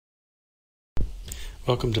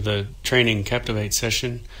Welcome to the Training Captivate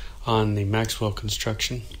session on the Maxwell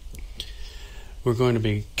construction. We're going to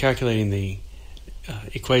be calculating the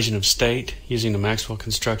equation of state using the Maxwell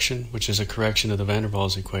construction, which is a correction of the van der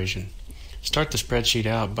Waals equation. Start the spreadsheet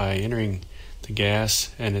out by entering the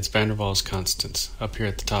gas and its van der Waals constants up here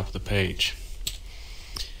at the top of the page.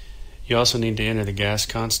 You also need to enter the gas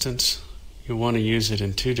constants. You'll want to use it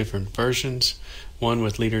in two different versions, one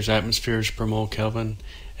with liters atmospheres per mole Kelvin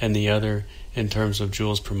and the other in terms of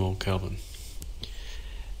joules per mole Kelvin.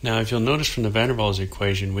 Now, if you'll notice from the van der Waals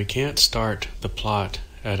equation, we can't start the plot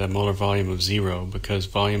at a molar volume of 0 because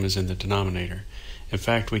volume is in the denominator. In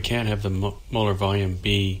fact, we can't have the molar volume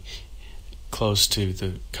be close to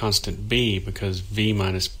the constant B because V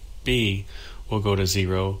minus B will go to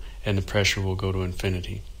 0 and the pressure will go to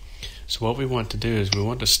infinity. So what we want to do is we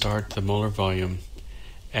want to start the molar volume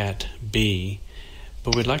at B,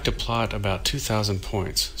 but we'd like to plot about 2,000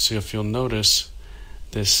 points. So if you'll notice,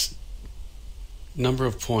 this number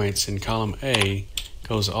of points in column A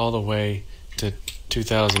goes all the way to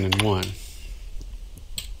 2001.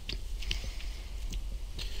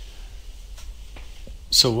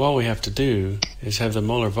 So what we have to do is have the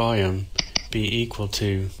molar volume be equal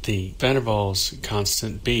to the van der Waals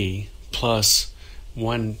constant B plus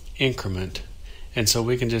one increment. And so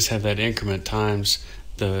we can just have that increment times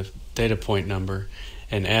the data point number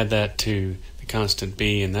and add that to the constant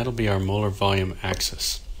B, and that'll be our molar volume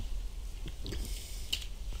axis.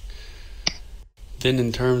 Then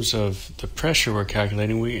in terms of the pressure we're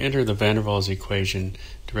calculating, we enter the van der Waals equation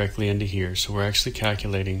directly into here. So we're actually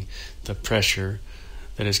calculating the pressure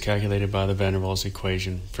that is calculated by the van der Waals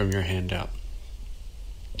equation from your handout.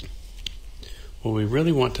 What we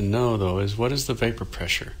really want to know, though, is what is the vapor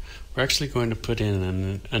pressure? We're actually going to put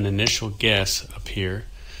in an initial guess up here,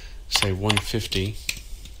 say 150.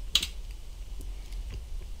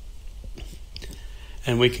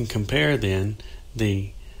 And we can compare then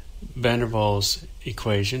the van der Waals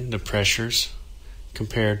equation, the pressures,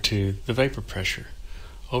 compared to the vapor pressure.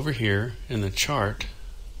 Over here in the chart,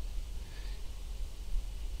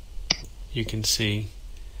 you can see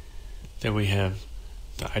that we have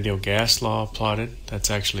the ideal gas law plotted. That's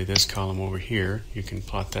actually this column over here. You can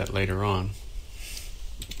plot that later on.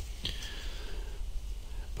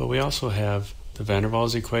 But we also have the van der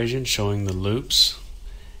Waals equation showing the loops,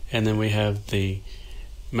 and then we have the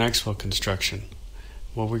Maxwell construction.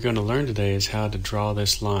 What we're going to learn today is how to draw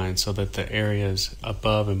this line so that the areas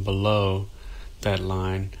above and below that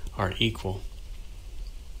line are equal.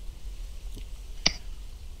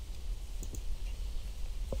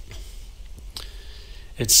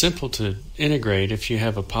 It's simple to integrate if you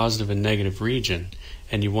have a positive and negative region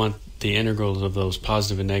and you want the integrals of those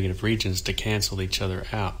positive and negative regions to cancel each other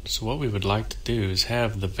out. So what we would like to do is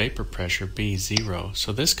have the vapor pressure be 0.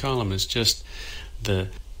 So this column is just the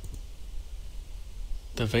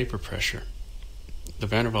vapor pressure, the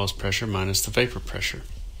van der Waals pressure minus the vapor pressure.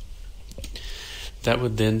 That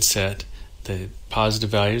would then set the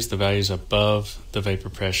positive values, the values above the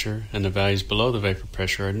vapor pressure, and the values below the vapor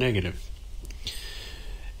pressure are negative.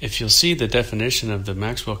 If you'll see the definition of the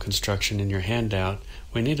Maxwell construction in your handout,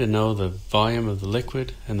 we need to know the volume of the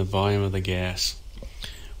liquid and the volume of the gas.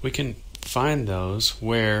 We can find those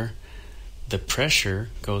where the pressure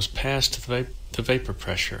goes past the vapor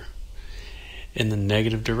pressure in the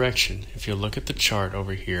negative direction. If you look at the chart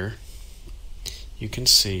over here, you can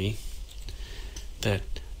see that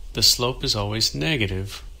the slope is always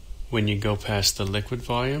negative when you go past the liquid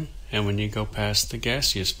volume and when you go past the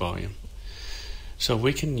gaseous volume. So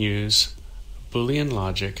we can use Boolean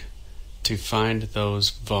logic to find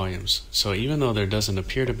those volumes. So even though there doesn't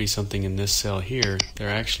appear to be something in this cell here, there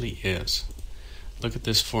actually is. Look at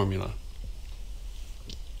this formula.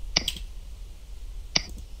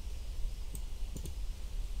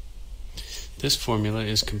 This formula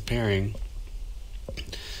is comparing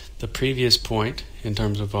the previous point in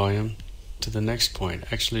terms of volume to the next point.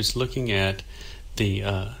 Actually, it's looking at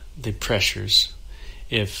the pressures.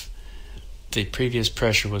 If the previous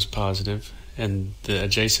pressure was positive and the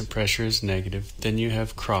adjacent pressure is negative, then you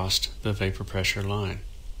have crossed the vapor pressure line.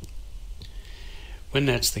 When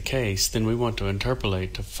that's the case, then we want to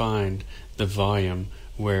interpolate to find the volume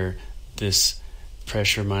where this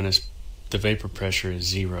pressure minus the vapor pressure is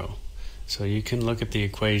 0. So you can look at the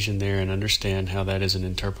equation there and understand how that is an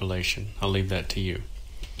interpolation. I'll leave that to you.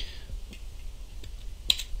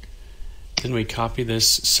 Then we copy this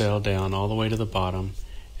cell down all the way to the bottom,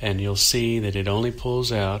 and you'll see that it only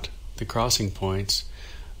pulls out the crossing points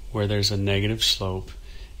where there's a negative slope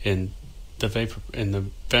in the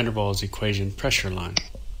van der Waals equation pressure line.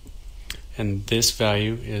 And this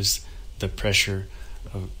value is the pressure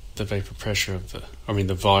of the vapor pressure of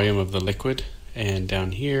the volume of the liquid, and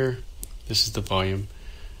down here, this is the volume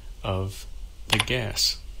of the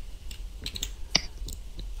gas.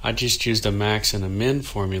 I just used a max and a min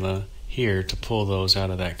formula here to pull those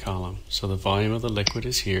out of that column. So the volume of the liquid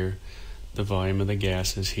is here, the volume of the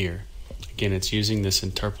gas is here. Again, it's using this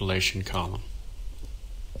interpolation column.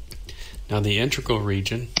 Now the integral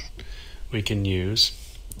region, we can use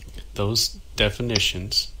those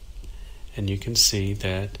definitions, and you can see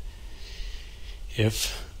that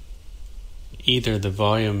if either the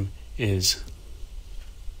volume is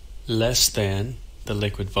less than the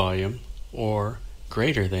liquid volume or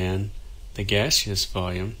greater than the gaseous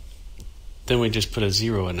volume, then we just put a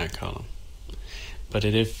 0 in that column. But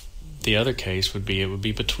if the other case would be, it would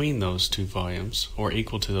be between those two volumes or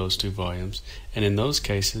equal to those two volumes, and in those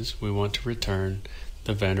cases we want to return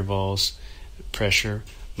the van der Waals pressure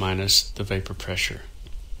minus the vapor pressure.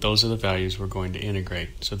 Those are the values we're going to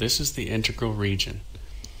integrate. So this is the integral region.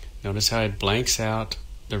 Notice how it blanks out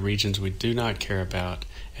the regions we do not care about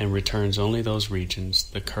and returns only those regions,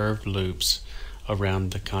 the curved loops around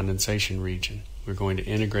the condensation region. We're going to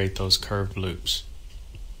integrate those curved loops.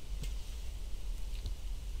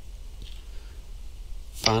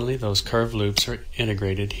 Finally, those curved loops are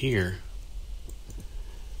integrated here.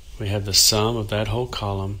 We have the sum of that whole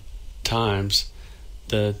column times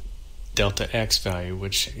the delta x value,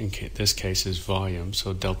 which in this case is volume,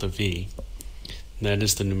 so delta V. And that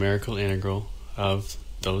is the numerical integral of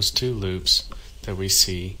those two loops that we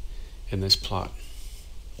see in this plot.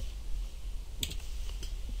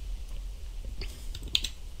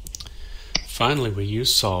 Finally, we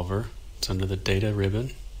use solver. It's under the data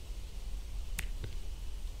ribbon.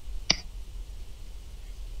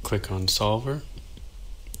 Click on solver.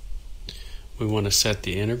 We want to set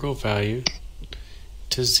the integral value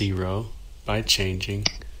to 0 by changing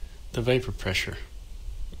the vapor pressure.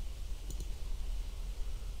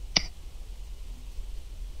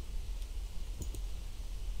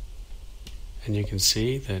 And you can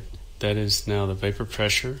see that that is now the vapor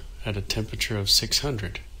pressure at a temperature of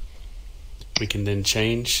 600. We can then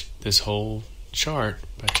change this whole chart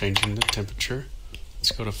by changing the temperature.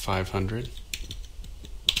 Let's go to 500.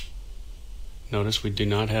 Notice we do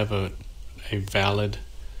not have a valid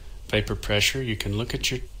vapor pressure. You can look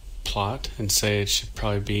at your plot and say it should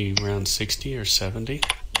probably be around 60 or 70.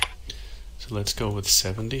 So let's go with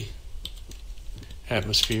 70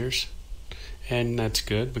 atmospheres. And that's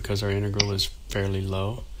good because our integral is fairly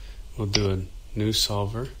low. We'll do a new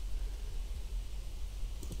solver.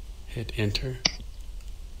 Hit enter.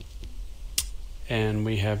 And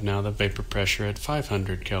we have now the vapor pressure at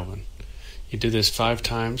 500 Kelvin. You do this 5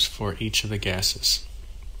 times for each of the gases.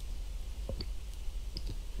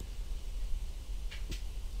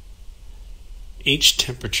 Each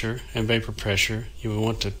temperature and vapor pressure you will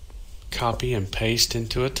want to copy and paste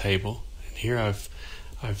into a table. And here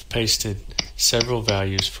I've pasted several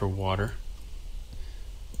values for water.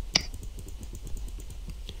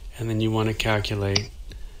 And then you want to calculate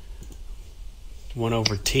 1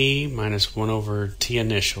 over T minus 1 over T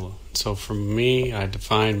initial. So for me, I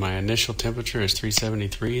defined my initial temperature as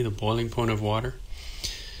 373, the boiling point of water.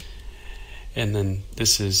 And then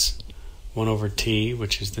this is 1 over T,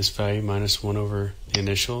 which is this value, minus 1 over the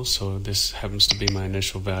initial. So this happens to be my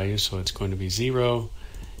initial value, so it's going to be 0.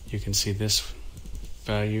 You can see this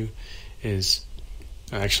value is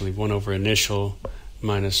actually 1 over initial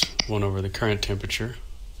minus 1 over the current temperature.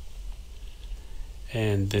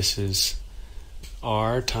 And this is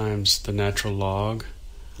R times the natural log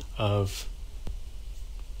of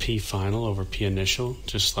P final over P initial,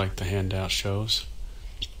 just like the handout shows.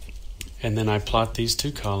 And then I plot these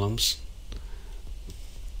two columns,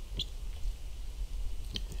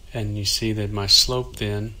 and you see that my slope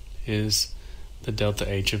then is the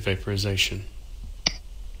delta H of vaporization.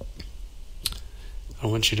 I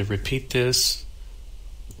want you to repeat this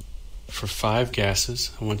for 5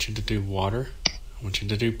 gases. I want you to do water, I want you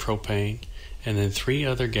to do propane, and then 3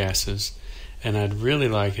 other gases. And I'd really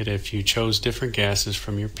like it if you chose different gases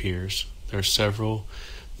from your peers. There are several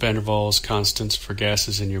van der Waals constants for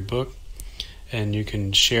gases in your book, and you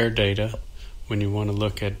can share data when you want to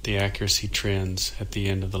look at the accuracy trends at the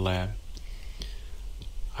end of the lab.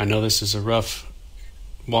 I know this is a rough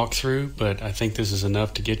walkthrough, but I think this is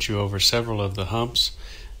enough to get you over several of the humps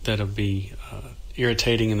that'll be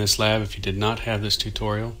irritating in this lab if you did not have this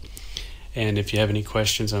tutorial. And if you have any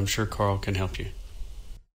questions, I'm sure Carl can help you.